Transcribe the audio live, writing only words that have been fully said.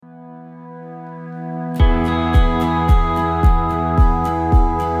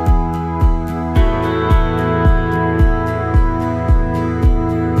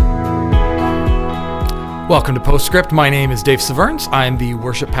Welcome to Postscript. My name is Dave Severns. I'm the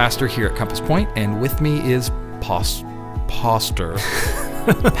worship pastor here at Compass Point, and with me is Pastor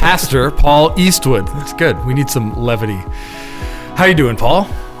Paul Eastwood. That's good. We need some levity. How you doing, Paul?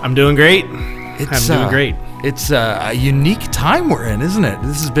 I'm doing great. I'm doing great. It's a unique time we're in, isn't it?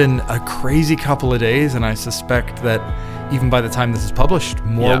 This has been a crazy couple of days, and I suspect that even by the time this is published,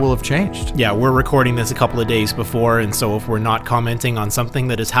 more will have changed. Yeah, we're recording this a couple of days before, and so if we're not commenting on something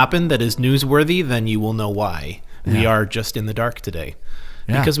that has happened that is newsworthy, then you will know why. Yeah. We are just in the dark today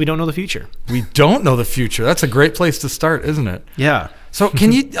because we don't know the future. We don't know the future. That's a great place to start, isn't it? Yeah. So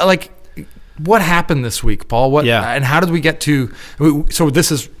can you, what happened this week, Paul? And how did we get to, so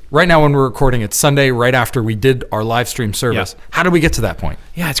this is, right now when we're recording, it's Sunday right after we did our live stream service. Yeah. How did we get to that point?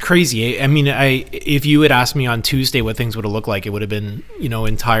 Yeah, it's crazy. I mean, if you had asked me on Tuesday what things would have looked like, it would have been,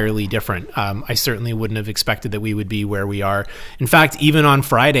 entirely different. I certainly wouldn't have expected that we would be where we are. In fact, even on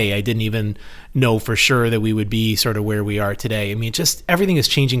Friday, I didn't even know for sure that we would be sort of where we are today. I mean, just everything is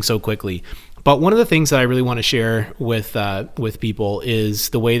changing so quickly. But one of the things that I really want to share with people is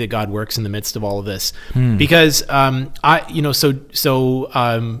the way that God works in the midst of all of this. Because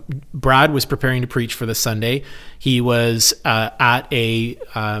Brad was preparing to preach for this Sunday. He was at a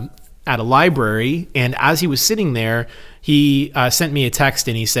library, and as he was sitting there, he sent me a text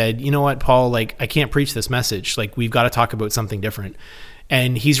and he said, "You know what, Paul? I can't preach this message. We've got to talk about something different."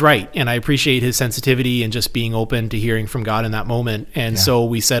 And he's right. And I appreciate his sensitivity and just being open to hearing from God in that moment. And so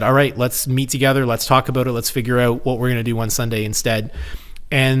we said, all right, let's meet together. Let's talk about it. Let's figure out what we're going to do on Sunday instead.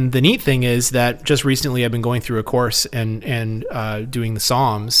 And the neat thing is that just recently I've been going through a course and doing the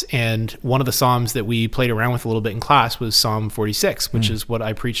Psalms. And one of the Psalms that we played around with a little bit in class was Psalm 46, which is what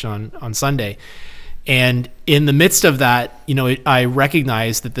I preached on Sunday. And in the midst of that, I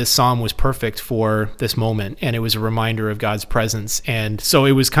recognized that this psalm was perfect for this moment, and it was a reminder of God's presence. And so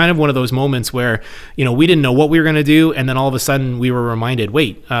it was kind of one of those moments where, we didn't know what we were going to do, and then all of a sudden we were reminded,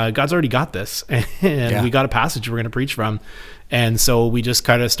 wait, God's already got this, and we got a passage we're going to preach from. And so we just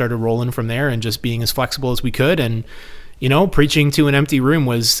kind of started rolling from there and just being as flexible as we could. And preaching to an empty room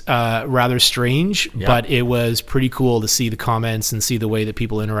was rather strange, but it was pretty cool to see the comments and see the way that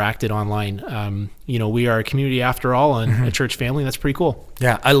people interacted online. We are a community after all, and a church family. That's pretty cool.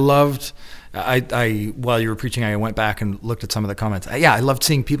 Yeah, I loved, while you were preaching, I went back and looked at some of the comments. I loved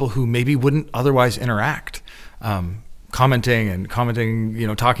seeing people who maybe wouldn't otherwise interact, commenting,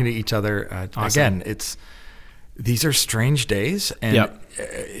 talking to each other. Awesome. Again, these are strange days, and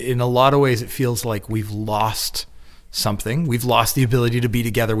in a lot of ways it feels like we've lost something. We've lost the ability to be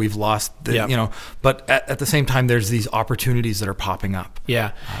together. We've lost but at the same time, there's these opportunities that are popping up.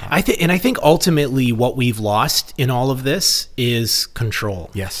 Yeah. I think ultimately what we've lost in all of this is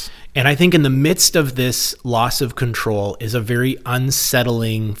control. Yes. And I think in the midst of this loss of control is a very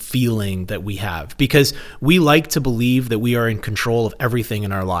unsettling feeling that we have, because we like to believe that we are in control of everything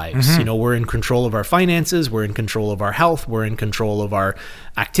in our lives. We're in control of our finances. We're in control of our health. We're in control of our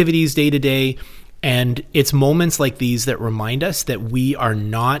activities day to day. And it's moments like these that remind us that we are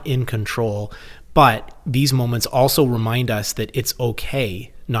not in control, but these moments also remind us that it's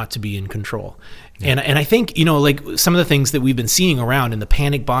okay not to be in control. Yeah. And I think, some of the things that we've been seeing around, and the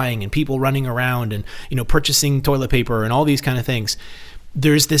panic buying and people running around and, purchasing toilet paper and all these kind of things,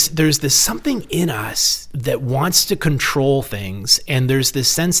 there's this something in us that wants to control things. And there's this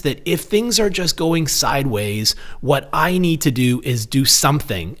sense that if things are just going sideways, what I need to do is do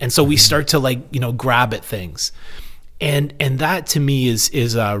something. And so we start to grab at things. And that to me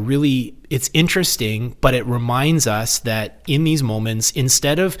is really, it's interesting, but it reminds us that in these moments,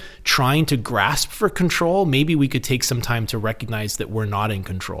 instead of trying to grasp for control, maybe we could take some time to recognize that we're not in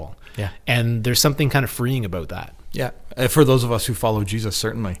control. Yeah. And there's something kind of freeing about that. Yeah, for those of us who follow Jesus,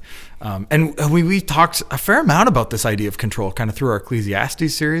 certainly. And we talked a fair amount about this idea of control kind of through our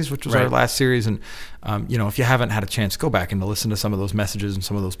Ecclesiastes series, which was our last series. And, if you haven't had a chance, go back and to listen to some of those messages and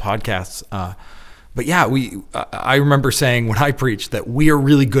some of those podcasts. But yeah, I remember saying when I preached that we are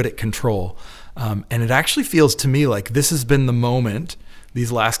really good at control. And it actually feels to me like this has been the moment these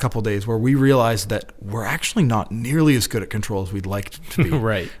last couple of days where we realized that we're actually not nearly as good at control as we'd like to be.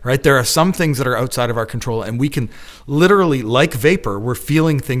 Right. There are some things that are outside of our control, and we can literally, like vapor, we're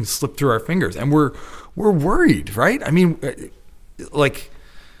feeling things slip through our fingers, and we're worried, right? I mean,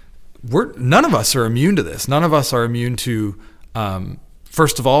 none of us are immune to this. None of us are immune to,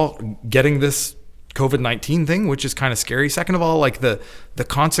 first of all, getting this COVID-19 thing, which is kind of scary. Second of all, the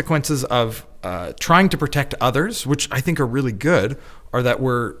consequences of trying to protect others, which I think are really good, are that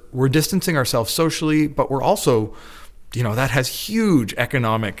we're distancing ourselves socially, but we're also, that has huge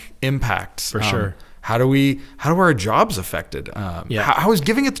economic impacts. For sure. How are our jobs affected? How is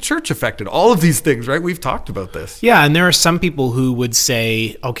giving at the church affected? All of these things, right? We've talked about this. Yeah, and there are some people who would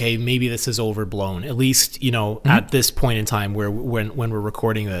say, okay, maybe this is overblown, at least, at this point in time when we're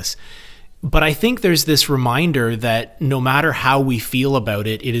recording this. But I think there's this reminder that no matter how we feel about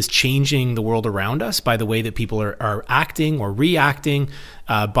it, it is changing the world around us by the way that people are acting or reacting,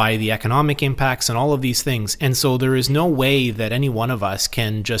 by the economic impacts and all of these things. And so there is no way that any one of us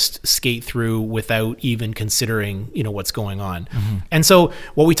can just skate through without even considering, what's going on. Mm-hmm. And so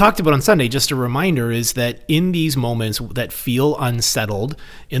what we talked about on Sunday, just a reminder, is that in these moments that feel unsettled,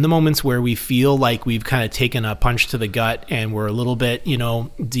 in the moments where we feel like we've kind of taken a punch to the gut and we're a little bit,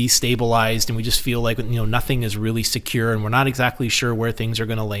 destabilized, and we just feel like, nothing is really secure and we're not exactly sure where things are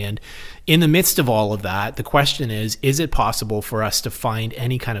going to land. In the midst of all of that, the question is it possible for us to find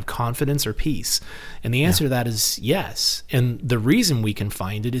any kind of confidence or peace? And the answer to that is yes. And the reason we can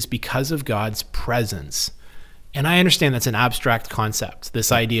find it is because of God's presence. And I understand that's an abstract concept,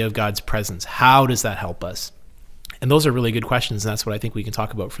 this idea of God's presence. How does that help us? And those are really good questions, and that's what I think we can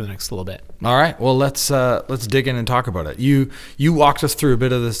talk about for the next little bit. All right. Well, let's dig in and talk about it. You walked us through a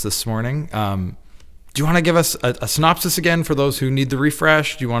bit of this morning. Do you want to give us a synopsis again for those who need the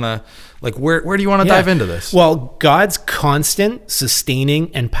refresh? Do you want to, where do you want to dive into this? Well, God's constant,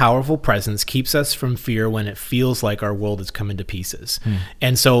 sustaining, and powerful presence keeps us from fear when it feels like our world is coming to pieces.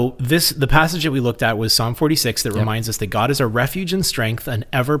 And so the passage that we looked at was Psalm 46 that reminds us that God is our refuge and strength, an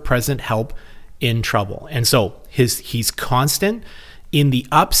ever-present help in trouble. And so he's constant in the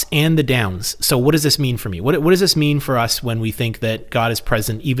ups and the downs. So what does this mean for me? What does this mean for us when we think that God is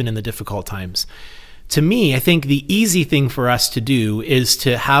present even in the difficult times? To me, I think the easy thing for us to do is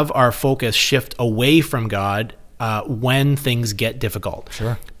to have our focus shift away from God when things get difficult.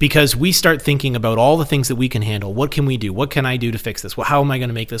 Sure. Because we start thinking about all the things that we can handle. What can we do? What can I do to fix this? Well, how am I going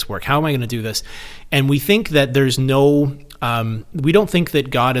to make this work? How am I going to do this? And we think that there's no... we don't think that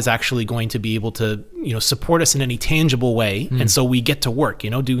God is actually going to be able to, support us in any tangible way. And so we get to work,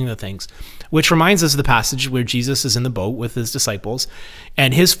 doing the things. Which reminds us of the passage where Jesus is in the boat with his disciples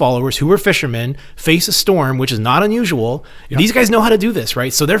and his followers, who were fishermen, face a storm, which is not unusual. Yep. These guys know how to do this,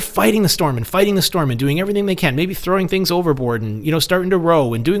 right? So they're fighting the storm and doing everything they can, maybe throwing things overboard and, starting to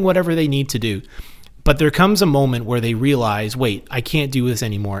row and doing whatever they need to do. But there comes a moment where they realize, wait, I can't do this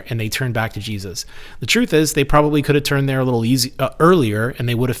anymore, and they turn back to Jesus. The truth is, they probably could have turned there a little earlier, and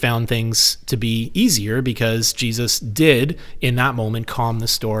they would have found things to be easier because Jesus did, in that moment, calm the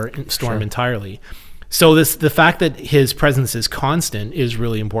storm entirely. So the fact that his presence is constant is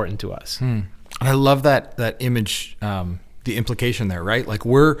really important to us. And I love that image, the implication there, right? Like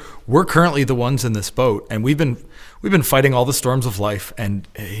we're currently the ones in this boat, and we've been fighting all the storms of life, and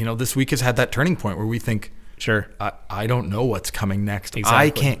this week has had that turning point where we think, sure, I don't know what's coming next. Exactly. I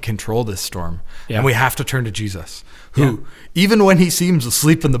can't control this storm. And we have to turn to Jesus, who even when he seems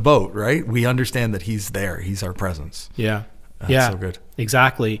asleep in the boat, right, we understand that he's there. He's our presence. That's so good.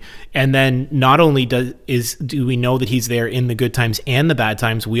 Exactly. And then not only do we know that he's there in the good times and the bad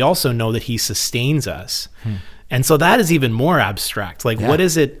times, we also know that he sustains us. And so that is even more abstract. What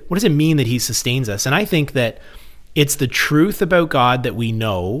does it mean that he sustains us? And I think that it's the truth about God that we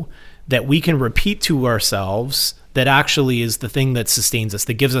know, that we can repeat to ourselves, that actually is the thing that sustains us,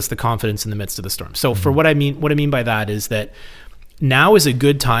 that gives us the confidence in the midst of the storm. So for what I mean by that is that now is a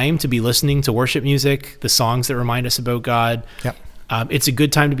good time to be listening to worship music, the songs that remind us about God. Yep. It's a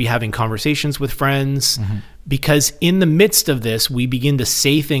good time to be having conversations with friends, because in the midst of this, we begin to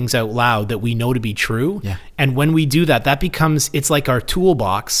say things out loud that we know to be true. Yeah. And when we do that, it's like our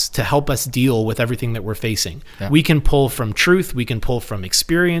toolbox to help us deal with everything that we're facing. Yeah. We can pull from truth, we can pull from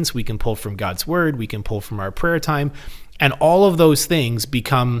experience, we can pull from God's word, we can pull from our prayer time. And all of those things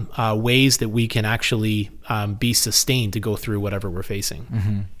become ways that we can actually be sustained to go through whatever we're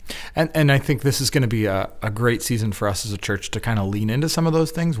facing. And I think this is going to be a great season for us as a church to kind of lean into some of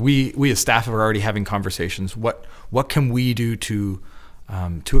those things. We as staff are already having conversations. What can we do to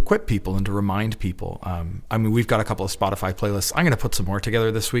equip people and to remind people? We've got a couple of Spotify playlists. I'm going to put some more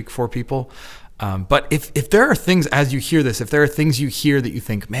together this week for people. But if there are things, as you hear this, if there are things you hear that you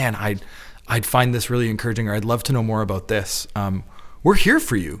think, man, I'd find this really encouraging, or I'd love to know more about this, we're here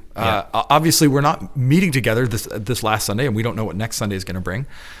for you. Obviously, we're not meeting together this last Sunday, and we don't know what next Sunday is going to bring.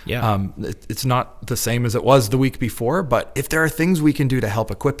 It's not the same as it was the week before, but if there are things we can do to help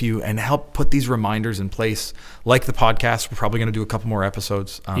equip you and help put these reminders in place, like the podcast, we're probably going to do a couple more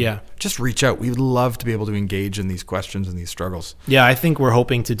episodes. Just reach out. We would love to be able to engage in these questions and these struggles. Yeah, I think we're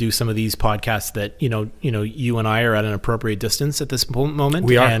hoping to do some of these podcasts that you and I are at an appropriate distance at this moment.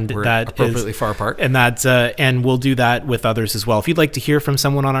 We are. And we're that appropriately far apart, and that and we'll do that with others as well. If you'd like like to hear from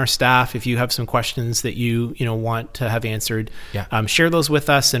someone on our staff, if you have some questions that you want to have answered, share those with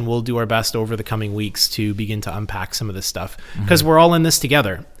us, and we'll do our best over the coming weeks to begin to unpack some of this stuff, because we're all in this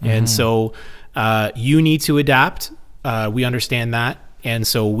together. And so you need to adapt. We understand that. And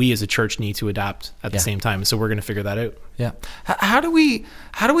so we as a church need to adapt at the same time. So we're going to figure that out. Yeah. How do we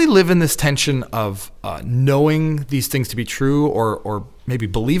live in this tension of knowing these things to be true, or maybe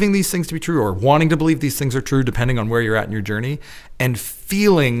believing these things to be true, or wanting to believe these things are true, depending on where you're at in your journey, and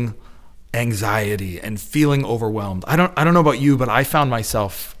feeling anxiety and feeling overwhelmed? I don't know about you, but I found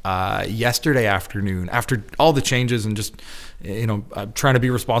myself yesterday afternoon, after all the changes and just trying to be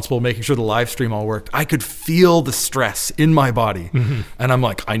responsible, making sure the live stream all worked, I could feel the stress in my body. And I'm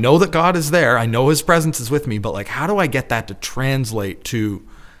like, I know that God is there, I know his presence is with me, but like, how do I get that to translate to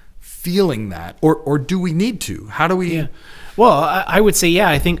feeling that, or do we need to? How do we? Well, I would say,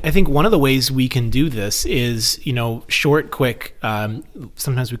 I think one of the ways we can do this is, short, quick,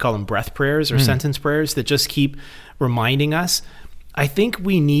 sometimes we call them breath prayers or sentence prayers that just keep reminding us. I think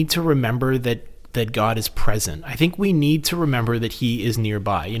we need to remember that God is present. I think we need to remember that he is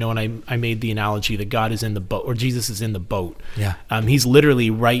nearby. And I made the analogy that God is in the boat, or Jesus is in the boat. Yeah. He's literally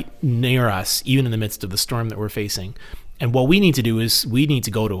right near us, even in the midst of the storm that we're facing. And what we need to do is we need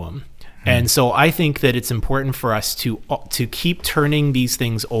to go to him. And so I think that it's important for us to keep turning these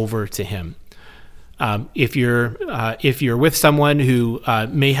things over to him. If you're with someone who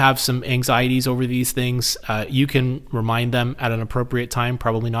may have some anxieties over these things, you can remind them at an appropriate time,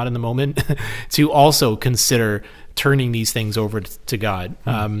 probably not in the moment, to also consider turning these things over to God.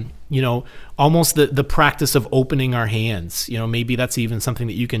 Almost the practice of opening our hands. Maybe that's even something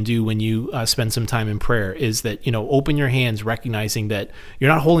that you can do when you spend some time in prayer, is that, open your hands, recognizing that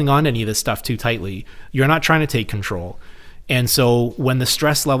you're not holding on to any of this stuff too tightly. You're not trying to take control. And so when the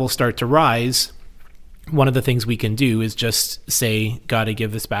stress levels start to rise, one of the things we can do is just say, God, I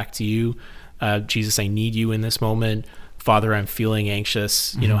give this back to you. Jesus, I need you in this moment. Father, I'm feeling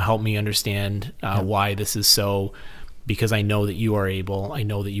anxious. Help me understand why this is so, because I know that you are able. I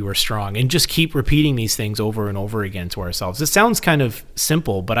know that you are strong. And just keep repeating these things over and over again to ourselves. It sounds kind of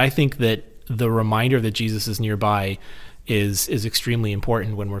simple, but I think that the reminder that Jesus is nearby is extremely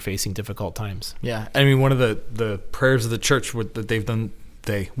important when we're facing difficult times. Yeah. I mean, one of the prayers of the church that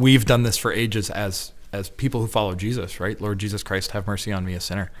we've done this for ages as people who follow Jesus, right? Lord Jesus Christ, have mercy on me, a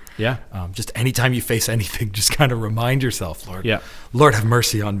sinner. Yeah. Just anytime you face anything, just kind of remind yourself, Lord, Lord, have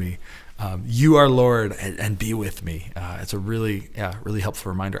mercy on me. You are Lord, and be with me. It's a really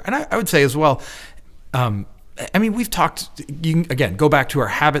helpful reminder. And I would say as well, we've talked, you can, again, go back to our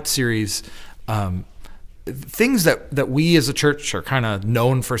habit series, things that we as a church are kind of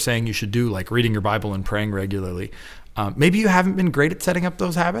known for saying you should do, like reading your Bible and praying regularly. Maybe you haven't been great at setting up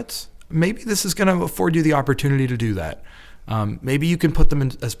those habits. Maybe this is going to afford you the opportunity to do that. Maybe you can put them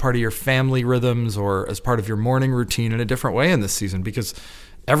in as part of your family rhythms or as part of your morning routine in a different way in this season, because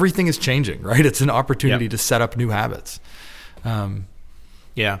everything is changing, right? It's an opportunity to set up new habits. What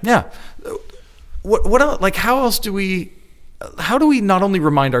else, like, how do we not only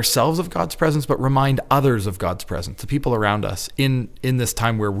remind ourselves of God's presence, but remind others of God's presence, the people around us in this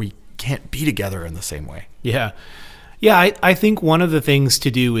time where we can't be together in the same way? Yeah, I think one of the things to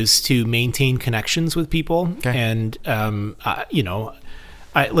do is to maintain connections with people. Okay. And,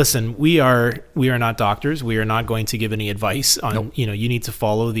 listen, we are not doctors. We are not going to give any advice on, you need to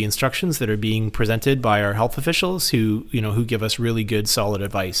follow the instructions that are being presented by our health officials who give us really good, solid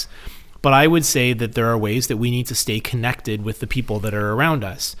advice. But I would say that there are ways that we need to stay connected with the people that are around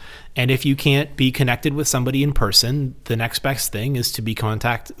us. And if you can't be connected with somebody in person, the next best thing is to be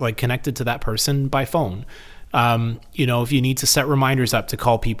connected to that person by phone. If you need to set reminders up to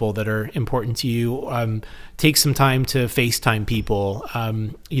call people that are important to you, take some time to FaceTime people,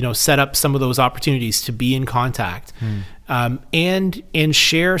 set up some of those opportunities to be in contact, and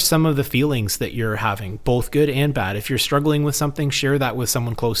share some of the feelings that you're having, both good and bad. If you're struggling with something, share that with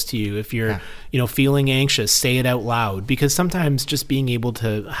someone close to you. If you're, feeling anxious, say it out loud, because sometimes just being able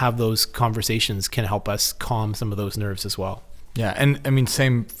to have those conversations can help us calm some of those nerves as well. Yeah, and I mean,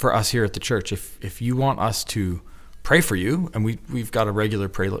 same for us here at the church. If you want us to pray for you, and we've got a regular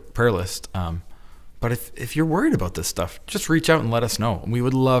prayer list, but if you're worried about this stuff, just reach out and let us know. We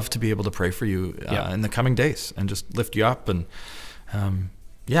would love to be able to pray for you in the coming days and just lift you up. And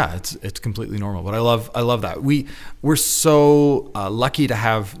Yeah, it's completely normal. But I love that. We're so lucky to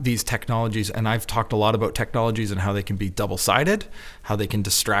have these technologies, and I've talked a lot about technologies and how they can be double-sided, how they can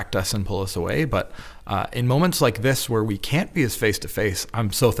distract us and pull us away. But in moments like this where we can't be as face-to-face,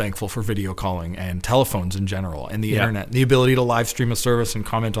 I'm so thankful for video calling and telephones in general and the internet, and the ability to live stream a service and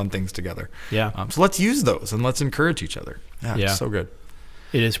comment on things together. Yeah. So let's use those and let's encourage each other. Yeah, it's so good.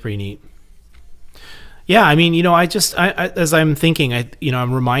 It is pretty neat. Yeah, I mean, I as I'm thinking,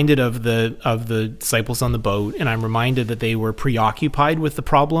 I'm reminded of the disciples on the boat, and I'm reminded that they were preoccupied with the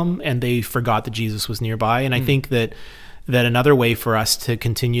problem and they forgot that Jesus was nearby. And I think that another way for us to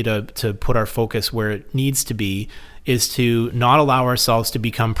continue to put our focus where it needs to be is to not allow ourselves to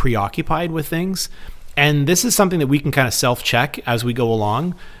become preoccupied with things. And this is something that we can kind of self-check as we go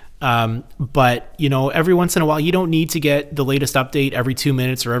along. But every once in a while, you don't need to get the latest update every 2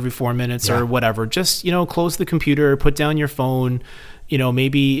 minutes or every 4 minutes or whatever. Just, close the computer, put down your phone,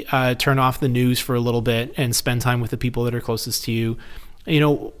 maybe turn off the news for a little bit and spend time with the people that are closest to you.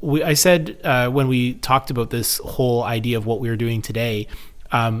 I said when we talked about this whole idea of what we were doing today,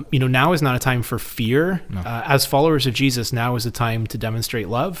 now is not a time for fear. No. As followers of Jesus, now is a time to demonstrate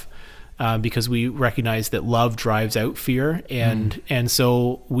love. Because we recognize that love drives out fear. And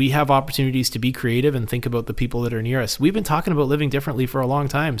so we have opportunities to be creative and think about the people that are near us. We've been talking about living differently for a long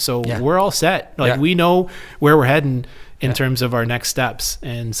time. So we're all set. We know where we're heading in terms of our next steps.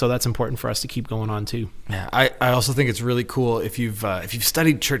 And so that's important for us to keep going on too. Yeah. I also think it's really cool. If you've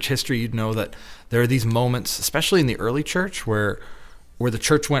studied church history, you'd know that there are these moments, especially in the early church, where the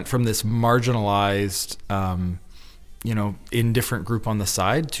church went from this marginalized, indifferent group on the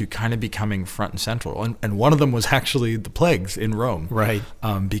side to kind of becoming front and central. And one of them was actually the plagues in Rome. Right.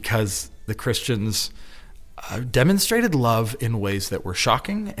 Because the Christians demonstrated love in ways that were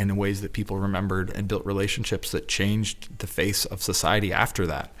shocking and in ways that people remembered and built relationships that changed the face of society after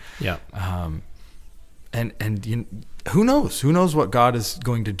that. Yeah. Who knows? Who knows what God is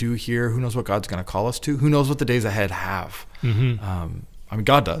going to do here? Who knows what God's going to call us to? Who knows what the days ahead have? Mm-hmm.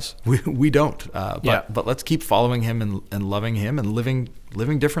 God does. We don't. But let's keep following him and loving him and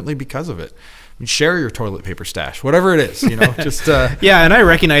living differently because of it. Share your toilet paper stash, whatever it is. Just And I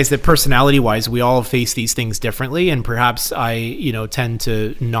recognize that personality-wise, we all face these things differently, and perhaps I tend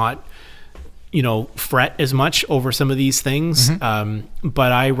to not fret as much over some of these things. Mm-hmm.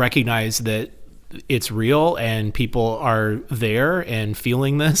 But I recognize that it's real, and people are there and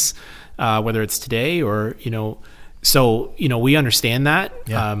feeling this, whether it's today or So, we understand that,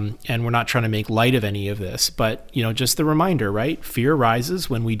 and we're not trying to make light of any of this, but, just the reminder, right? Fear rises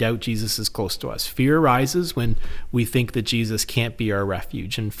when we doubt Jesus is close to us. Fear rises when we think that Jesus can't be our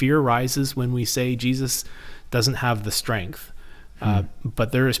refuge, and fear rises when we say Jesus doesn't have the strength,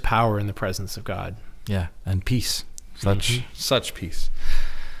 but there is power in the presence of God. Yeah, and peace, such peace.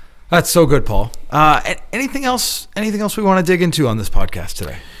 That's so good, Paul. Anything else we want to dig into on this podcast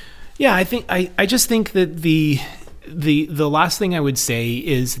today? Yeah, I just think that the last thing I would say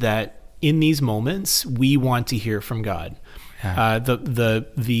is that in these moments, we want to hear from God. Yeah.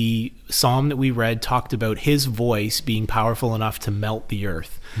 The psalm that we read talked about his voice being powerful enough to melt the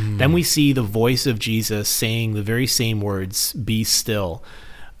earth. Then we see the voice of Jesus saying the very same words, "Be still,"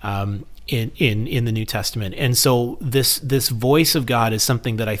 in the New Testament. And so this voice of God is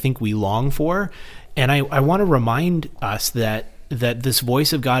something that I think we long for. And I want to remind us that this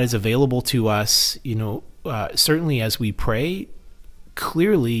voice of God is available to us, certainly as we pray,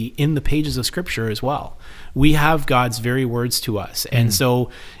 clearly in the pages of Scripture as well. We have God's very words to us. And so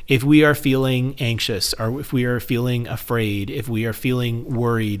if we are feeling anxious, or if we are feeling afraid, if we are feeling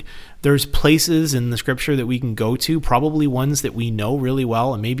worried, there's places in the Scripture that we can go to, probably ones that we know really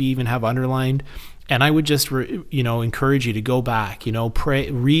well and maybe even have underlined. And I would just, encourage you to go back,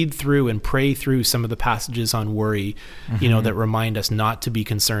 read through and pray through some of the passages on worry, that remind us not to be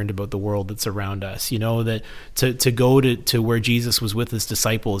concerned about the world that's around us, that to go to where Jesus was with his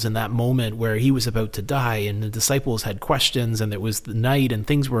disciples in that moment where he was about to die and the disciples had questions and it was the night and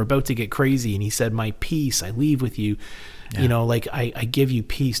things were about to get crazy. And he said, "My peace I leave with you." Yeah. I give you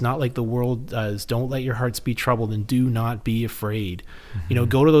peace, not like the world does. Don't let your hearts be troubled and do not be afraid.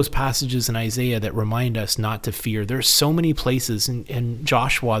 Go to those passages in Isaiah that remind us not to fear. There's so many places in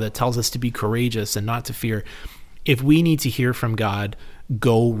Joshua that tells us to be courageous and not to fear. If we need to hear from God,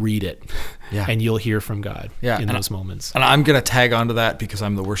 go read it, and you'll hear from God in those moments. And I'm going to tag onto that because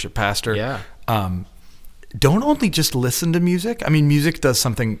I'm the worship pastor. Yeah. Don't only just listen to music. I mean, music does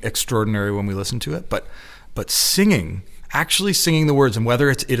something extraordinary when we listen to it, but actually singing the words, and whether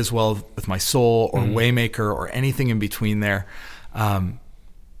it's "It Is Well With My Soul" or "Waymaker" or anything in between there,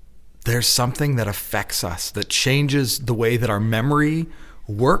 there's something that affects us, that changes the way that our memory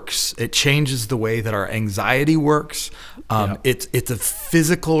works. It changes the way that our anxiety works. It's a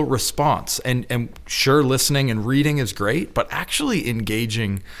physical response. And sure, listening and reading is great, but actually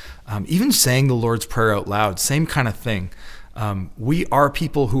engaging, even saying the Lord's Prayer out loud, same kind of thing. We are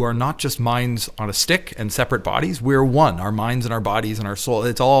people who are not just minds on a stick and separate bodies. We're one, our minds and our bodies and our soul.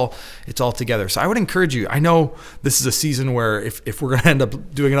 It's all together. So I would encourage you. I know this is a season where if we're going to end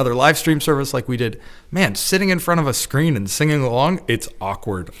up doing another live stream service like we did, man, sitting in front of a screen and singing along, it's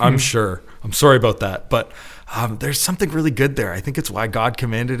awkward. I'm sure. I'm sorry about that. But there's something really good there. I think it's why God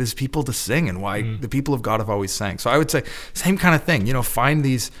commanded his people to sing and why the people of God have always sang. So I would say same kind of thing. Find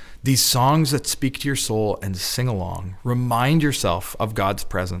these songs that speak to your soul and sing along. Remind yourself of God's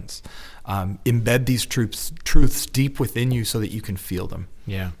presence. Embed these truths deep within you so that you can feel them.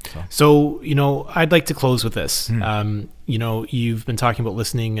 Yeah. So I'd like to close with this. You've been talking about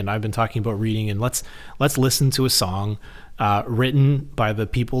listening and I've been talking about reading, and let's listen to a song written by the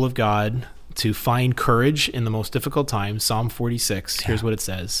people of God to find courage in the most difficult times. Psalm 46. Here's what it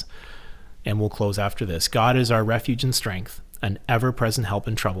says. And we'll close after this. God is our refuge and strength, an ever-present help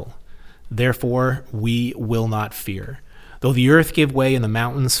in trouble. Therefore, we will not fear. Though the earth give way and the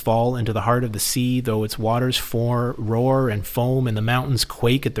mountains fall into the heart of the sea, though its waters roar and foam and the mountains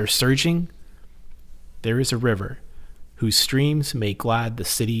quake at their surging, there is a river whose streams make glad the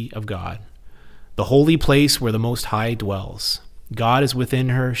city of God, the holy place where the Most High dwells. God is within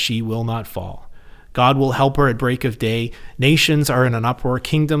her, she will not fall. God will help her at break of day. Nations are in an uproar,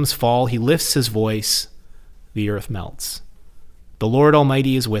 kingdoms fall. He lifts his voice, the earth melts. The Lord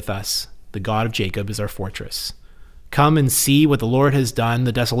Almighty is with us. The God of Jacob is our fortress. Come and see what the Lord has done,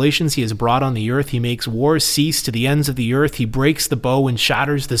 the desolations he has brought on the earth. He makes wars cease to the ends of the earth. He breaks the bow and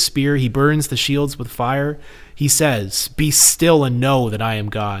shatters the spear. He burns the shields with fire. He says, "Be still and know that I am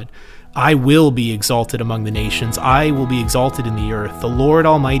God. I will be exalted among the nations. I will be exalted in the earth. The Lord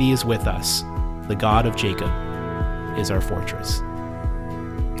Almighty is with us. The God of Jacob is our fortress."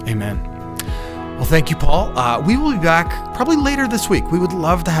 Amen. Well, thank you, Paul. We will be back probably later this week. We would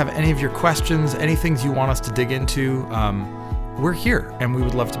love to have any of your questions, any things you want us to dig into. We're here, and we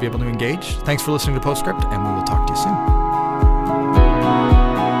would love to be able to engage. Thanks for listening to Postscript, and we will talk to you soon.